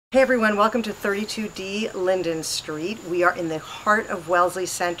Hey everyone, welcome to 32D Linden Street. We are in the heart of Wellesley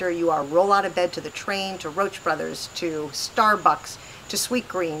Center. You are roll out of bed to the train, to Roach Brothers, to Starbucks, to Sweet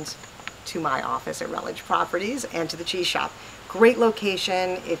Greens, to my office at Rutledge Properties, and to the cheese shop. Great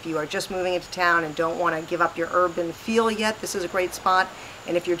location. If you are just moving into town and don't want to give up your urban feel yet, this is a great spot.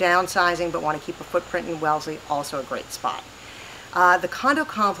 And if you're downsizing but want to keep a footprint in Wellesley, also a great spot. The condo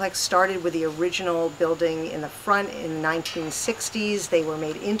complex started with the original building in the front in the 1960s. They were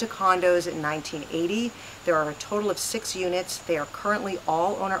made into condos in 1980. There are a total of 6 units. They are currently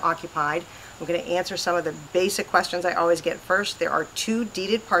all owner occupied. I'm going to answer some of the basic questions I always get first. There are 2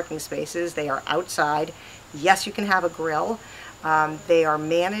 deeded parking spaces. They are outside. Yes, you can have a grill. They are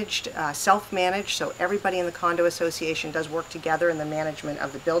managed, self-managed, so everybody in the condo association does work together in the management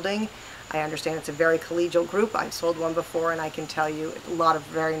of the building. I understand it's a very collegial group. I've sold one before and I can tell you a lot of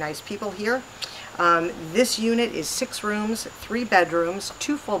very nice people here. This unit is 6 rooms, 3 bedrooms,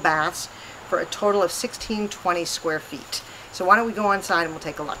 2 full baths for a total of 1620 square feet. So why don't we go inside and we'll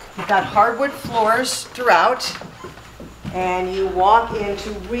take a look. You've got hardwood floors throughout and you walk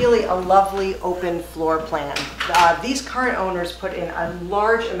into really a lovely open floor plan. These current owners put in a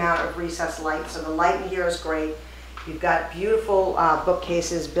large amount of recessed light, so the light in here is great. You've got beautiful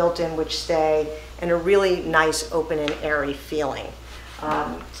bookcases built in which stay, and a really nice open and airy feeling.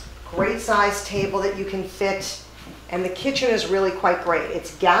 Great size table that you can fit, and the kitchen is really quite great.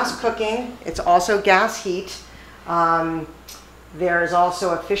 It's gas cooking, it's also gas heat. There's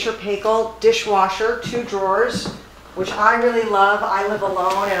also a Fisher Paykel dishwasher, 2 drawers, which I really love. I live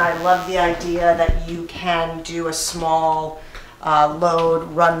alone and I love the idea that you can do a small load,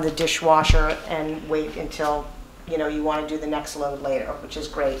 run the dishwasher, and wait until you want to do the next load later, which is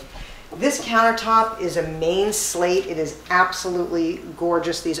great. This countertop is a main slate. It is absolutely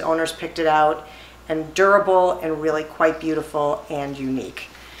gorgeous. These owners picked it out, and durable and really quite beautiful and unique.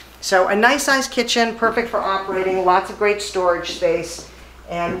 So a nice sized kitchen, perfect for operating, lots of great storage space,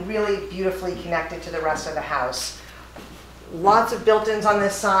 and really beautifully connected to the rest of the house. Lots of built-ins on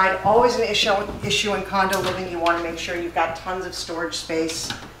this side. Always an issue in condo living. You want to make sure you've got tons of storage space.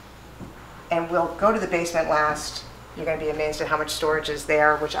 And we'll go to the basement last. You're going to be amazed at how much storage is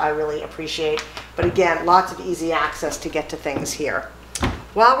there, which I really appreciate. But again, lots of easy access to get to things here.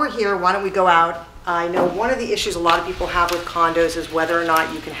 While we're here, why don't we go out? I know one of the issues a lot of people have with condos is whether or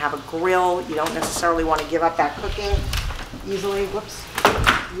not you can have a grill. You don't necessarily want to give up that cooking easily. Whoops.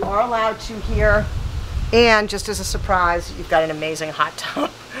 You are allowed to here. And just as a surprise, you've got an amazing hot tub,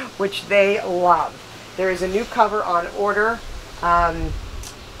 which they love. There is a new cover on order.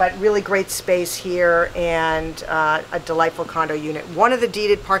 But really great space here, and a delightful condo unit. One of the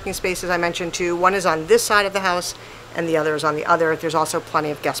deeded parking spaces I mentioned too, one is on this side of the house and the other is on the other. There's also plenty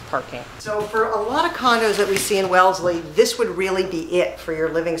of guest parking. So for a lot of condos that we see in Wellesley, this would really be it for your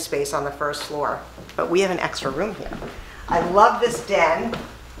living space on the first floor. But we have an extra room here. I love this den.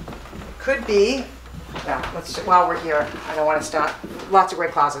 Could be, while we're here, I don't want to stop. Lots of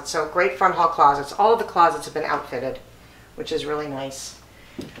great closets. So great front hall closets. All of the closets have been outfitted, which is really nice.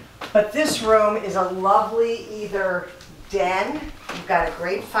 But this room is a lovely either den. You've got a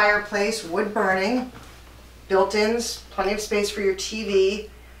great fireplace, wood burning, built-ins, plenty of space for your TV.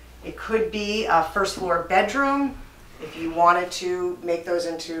 It could be a first floor bedroom if you wanted to make those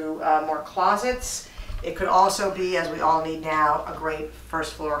into more closets. It could also be, as we all need now, a great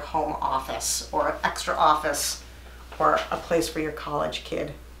first floor home office or an extra office or a place for your college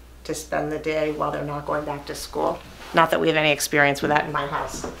kid to spend the day while they're not going back to school. Not that we have any experience with that in my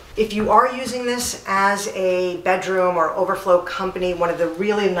house. If you are using this as a bedroom or overflow company, one of the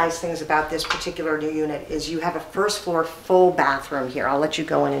really nice things about this particular new unit is you have a first floor full bathroom here. I'll let you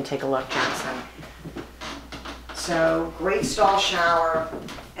go in and take a look, Jackson. So great stall shower.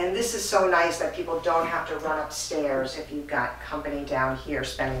 And this is so nice that people don't have to run upstairs if you've got company down here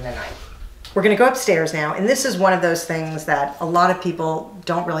spending the night. We're going to go upstairs now, and this is one of those things that a lot of people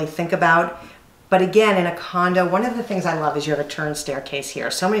don't really think about. But again, in a condo, one of the things I love is you have a turn staircase here.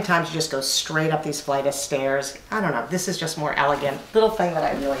 So many times you just go straight up these flight of stairs. I don't know, this is just more elegant. Little thing that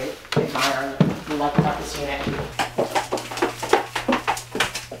I really admire and love about this unit.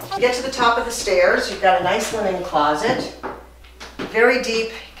 You get to the top of the stairs, you've got a nice linen closet. Very deep,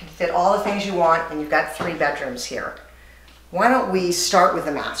 you can fit all the things you want, and you've got 3 bedrooms here. Why don't we start with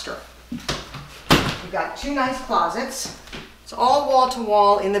the master? You've got 2 nice closets. It's all wall to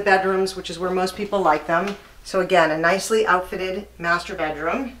wall in the bedrooms, which is where most people like them. So again, a nicely outfitted master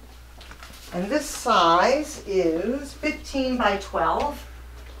bedroom. And this size is 15 by 12.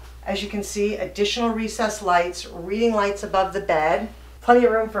 As you can see, additional recessed lights, reading lights above the bed. Plenty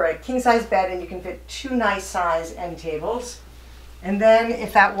of room for a king size bed, and you can fit 2 nice size end tables. And then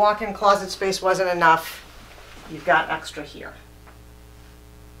if that walk-in closet space wasn't enough, you've got extra here.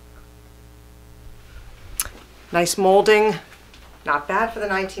 Nice molding, not bad for the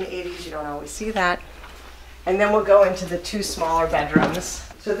 1980s, you don't always see that. And then we'll go into the two smaller bedrooms.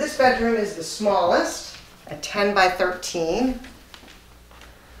 So this bedroom is the smallest, a 10 by 13.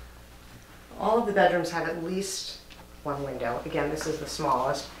 All of the bedrooms have at least one window. Again, this is the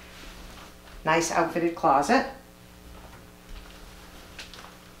smallest. Nice outfitted closet.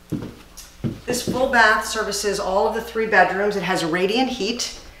 This full bath services all of the 3 bedrooms. It has radiant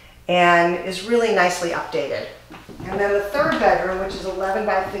heat and is really nicely updated. And then the third bedroom, which is 11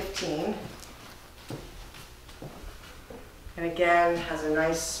 by 15, and again has a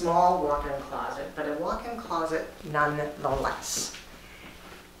nice small walk-in closet, but a walk-in closet nonetheless.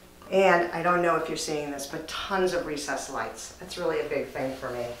 And I don't know if you're seeing this, but tons of recessed lights. That's really a big thing for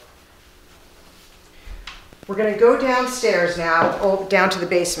me. We're going to go downstairs now, down to the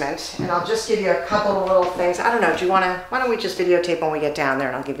basement, and I'll just give you a couple of little things. I don't know, do you want to, why don't we just videotape when we get down there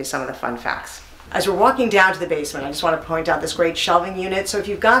and I'll give you some of the fun facts. As we're walking down to the basement, I just want to point out this great shelving unit. So if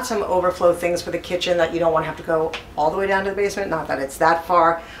you've got some overflow things for the kitchen that you don't want to have to go all the way down to the basement, not that it's that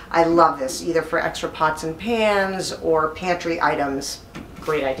far, I love this, either for extra pots and pans or pantry items.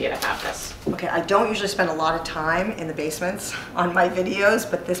 Great idea to have this. Okay, I don't usually spend a lot of time in the basements on my videos,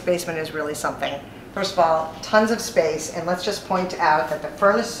 but this basement is really something. First of all, tons of space, and let's just point out that the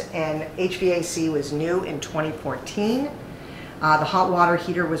furnace and HVAC was new in 2014. The hot water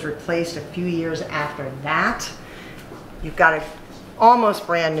heater was replaced a few years after that. You've got an almost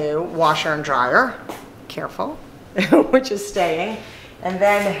brand new washer and dryer, careful, which is staying. And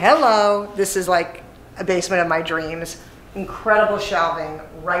then, hello, this is like a basement of my dreams. Incredible shelving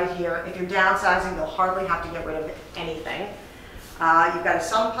right here. If you're downsizing, you'll hardly have to get rid of anything. You've got a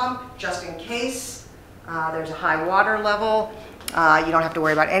sump pump just in case. There's a high water level. You don't have to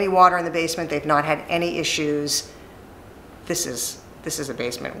worry about any water in the basement. They've not had any issues. This is a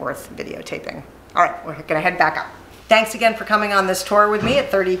basement worth videotaping. All right, we're gonna head back up. Thanks again for coming on this tour with me at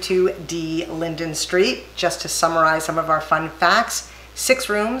 32D Linden Street. Just to summarize some of our fun facts: 6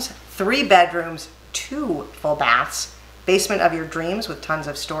 rooms, 3 bedrooms, 2 full baths, basement of your dreams with tons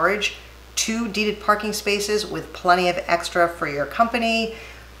of storage, 2 deeded parking spaces with plenty of extra for your company,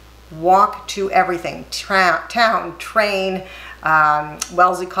 walk to everything, town, train,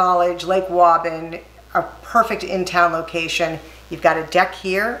 Wellesley College, Lake Waben, a perfect in-town location. You've got a deck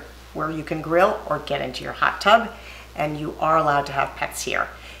here where you can grill or get into your hot tub, and you are allowed to have pets here.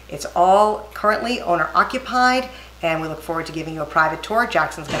 It's all currently owner occupied, and we look forward to giving you a private tour.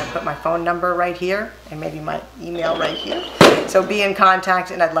 Jackson's gonna put my phone number right here and maybe my email right here. So be in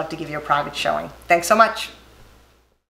contact, and I'd love to give you a private showing. Thanks so much.